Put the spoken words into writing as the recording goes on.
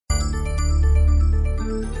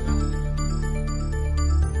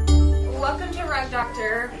welcome to Rug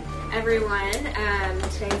Doctor, everyone.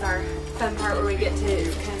 Today's our fun part where we get to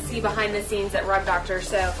kind of see behind the scenes at Rug Doctor.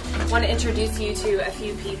 So I want to introduce you to a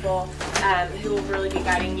few people who will really be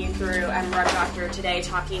guiding you through Rug Doctor today,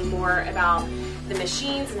 talking more about the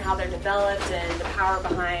machines and how they're developed and the power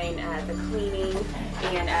behind the cleaning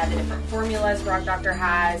and the different formulas Rug Doctor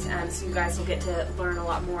has. So you guys will get to learn a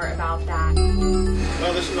lot more about that.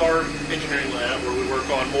 Well, this is our engineering lab where we work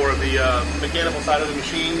on more of the mechanical side of the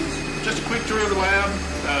machines. Just a quick tour of the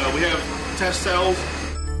lab. We have test cells.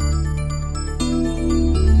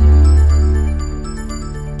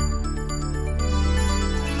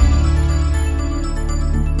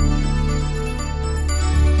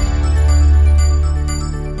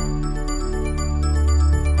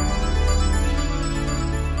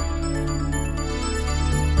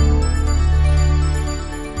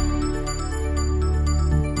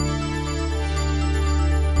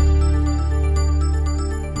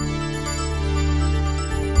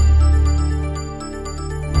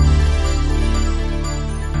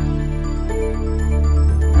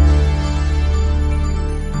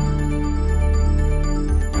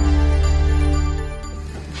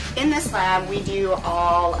 In this lab, we do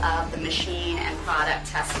all of the machine and product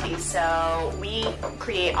testing. So we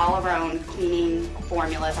create all of our own cleaning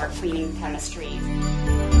formulas, our cleaning chemistries.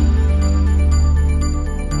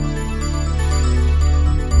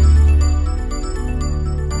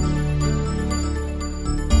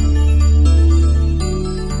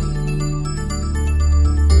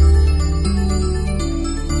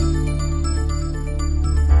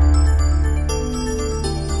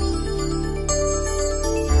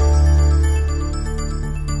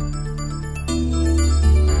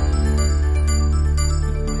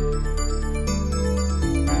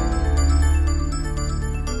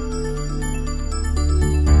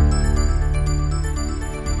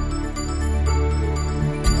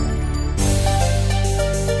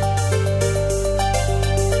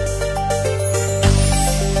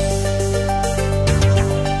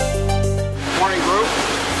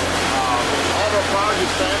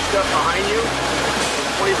 Up behind you,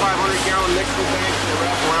 2,500 gallon mixing tanks that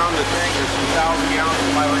wrap around the tank. There's some 1,000 gallon,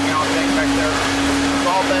 500 gallon tank back there. It's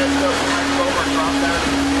all bad stuff. Next over, drop that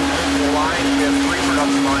into the line. We have 3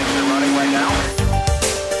 production lines that are running right now.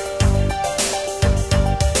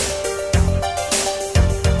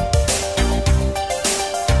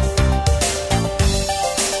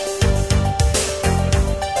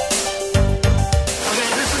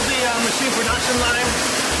 Okay, this is the machine production line.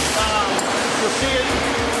 You'll see it.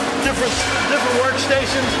 Different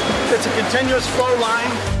workstations. It's a continuous flow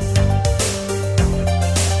line.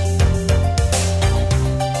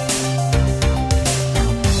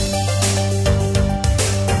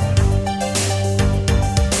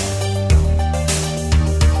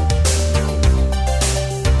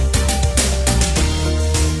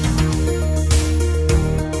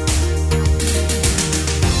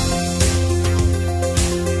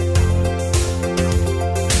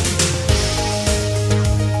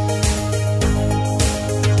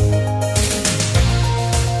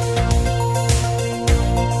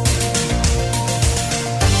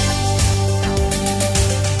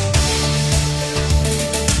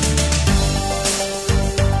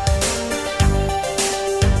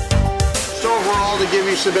 To give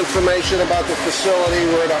you some information about the facility,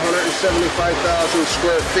 we're at 175,000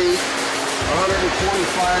 square feet. 125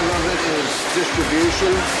 of it is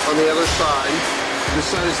distribution on the other side. This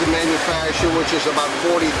side is the manufacturing, which is about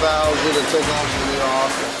 40,000 and 10,000 in the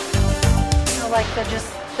office. So like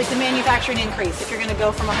the manufacturing increase, if you're going to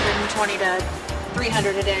go from 120 to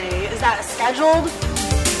 300 a day, is that scheduled?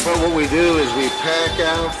 Well, what we do is we pack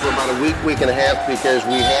out for about a week, week and a half, because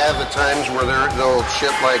we have at times where they'll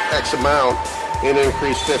ship like X amount and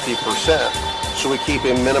increase 50%. So we keep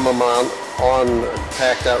a minimum amount on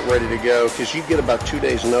packed out, ready to go, because you get about 2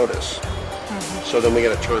 days notice. So then we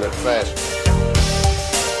got to turn it fast.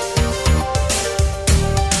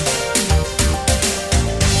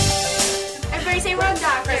 Everybody say Rug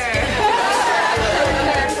Doctor.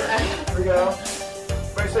 Here we go.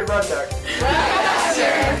 Everybody say Rug Doctor. Rug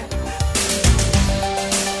Doctor.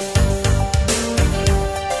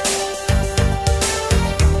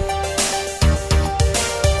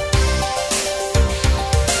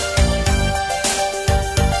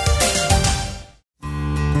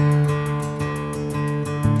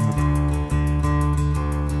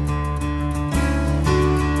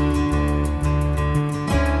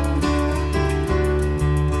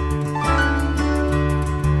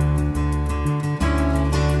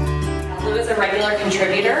 Regular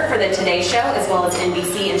contributor for the Today Show as well as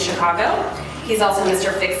NBC in Chicago. He's also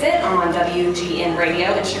Mr. Fix-It on WGN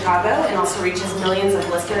Radio in Chicago and also reaches millions of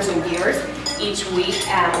listeners and viewers each week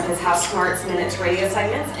with his House Smarts Minutes radio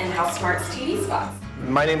segments and House Smarts TV spots.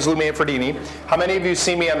 My name's Lou Manfredini. How many of you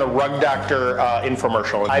see me on the Rug Doctor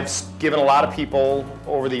infomercial? I've given a lot of people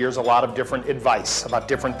over the years a lot of different advice about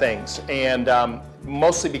different things, and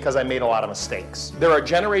mostly because I made a lot of mistakes. There are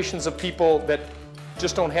generations of people that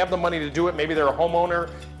just don't have the money to do it. Maybe they're a homeowner,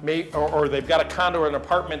 or they've got a condo or an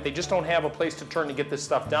apartment. They just don't have a place to turn to get this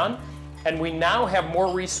stuff done. And we now have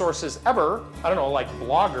more resources ever, I don't know, like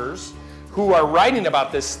bloggers who are writing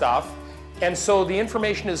about this stuff. And so the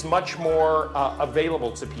information is much more available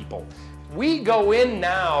to people. We go in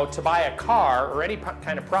now to buy a car or any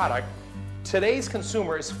kind of product. Today's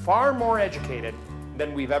consumer is far more educated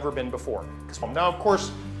than we've ever been before. Now, of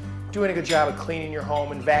course, doing a good job of cleaning your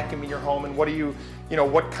home and vacuuming your home, and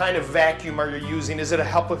what kind of vacuum are you using? Is it a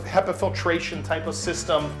HEPA filtration type of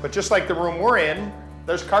system? But just like the room we're in,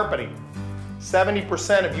 there's carpeting.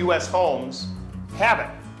 70% of US homes have it.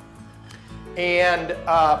 And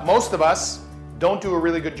most of us don't do a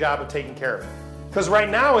really good job of taking care of it. Because right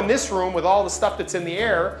now in this room, with all the stuff that's in the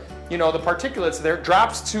air, the particulates there,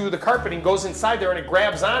 drops to the carpeting, goes inside there, and it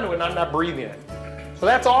grabs onto it, and I'm not breathing it. So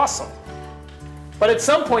that's awesome. But at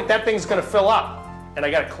some point, that thing's going to fill up, and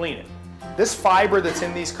I got to clean it. This fiber that's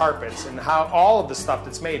in these carpets and how all of the stuff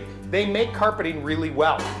that's made, they make carpeting really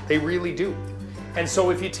well. They really do. And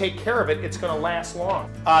so if you take care of it, it's going to last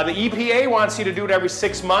long. The EPA wants you to do it every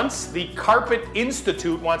 6 months. The Carpet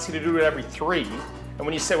Institute wants you to do it every 3. And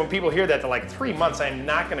when people hear that, they're like, 3 months? I'm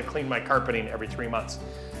not going to clean my carpeting every 3 months.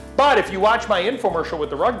 But if you watch my infomercial with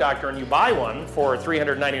the Rug Doctor and you buy one for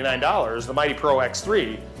 $399, the Mighty Pro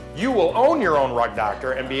X3, you will own your own Rug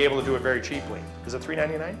Doctor and be able to do it very cheaply. Is it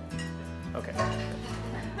 $399? Okay.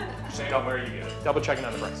 Double checking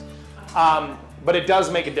on the price. But it does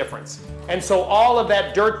make a difference. And so all of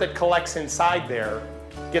that dirt that collects inside there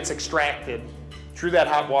gets extracted through that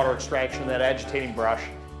hot water extraction, that agitating brush,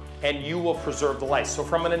 and you will preserve the life. So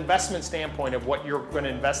from an investment standpoint of what you're going to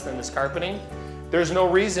invest in this carpeting, there's no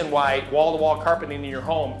reason why wall-to-wall carpeting in your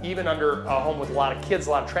home, even under a home with a lot of kids, a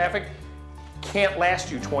lot of traffic, can't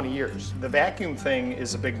last you 20 years. The vacuum thing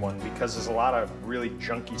is a big one because there's a lot of really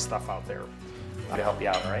junky stuff out there to help you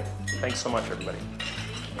out, all right? Thanks so much, everybody.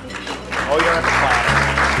 Oh, you don't have to clap.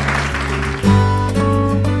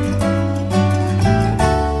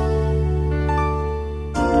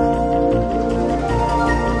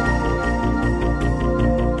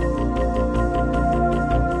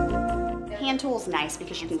 Hand tool is nice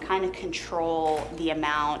because you can kind of control the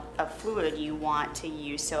amount of fluid you want to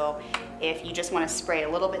use. So if you just want to spray a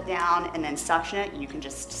little bit down and then suction it, you can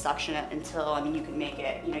just suction it until, you can make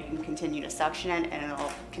it, you can continue to suction it and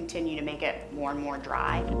it'll continue to make it more and more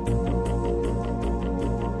dry.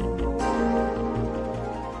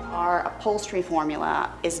 Our upholstery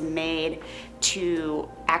formula is made to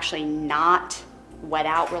actually not wet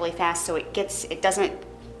out really fast, so it doesn't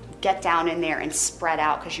get down in there and spread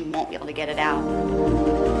out because you won't be able to get it out.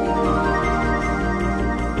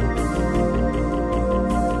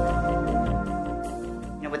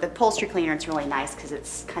 With the upholstery cleaner, it's really nice because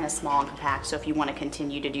it's kind of small and compact, so if you want to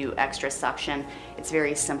continue to do extra suction, it's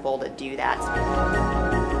very simple to do that.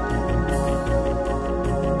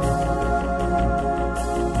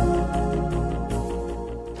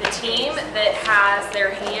 Team that has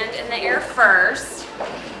their hand in the air first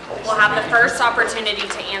will have the first opportunity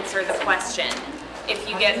to answer the question. If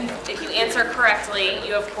you answer correctly,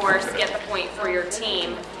 you of course get the point for your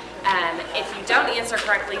team. If you don't answer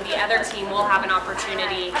correctly, the other team will have an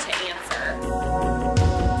opportunity to answer.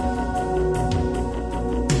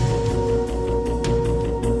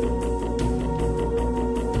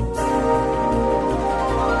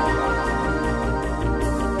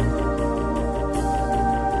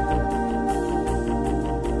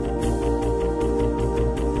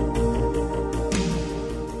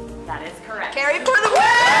 Carrie for the win!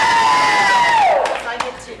 I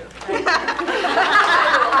get 2.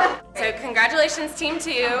 So congratulations, Team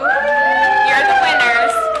 2. You're the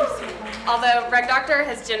winners. Although Rug Doctor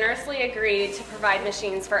has generously agreed to provide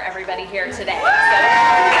machines for everybody here today. So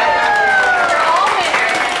you're all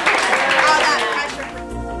winners.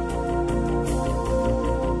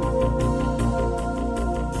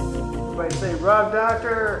 Everybody say Rug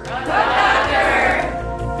Doctor. Rug Doctor.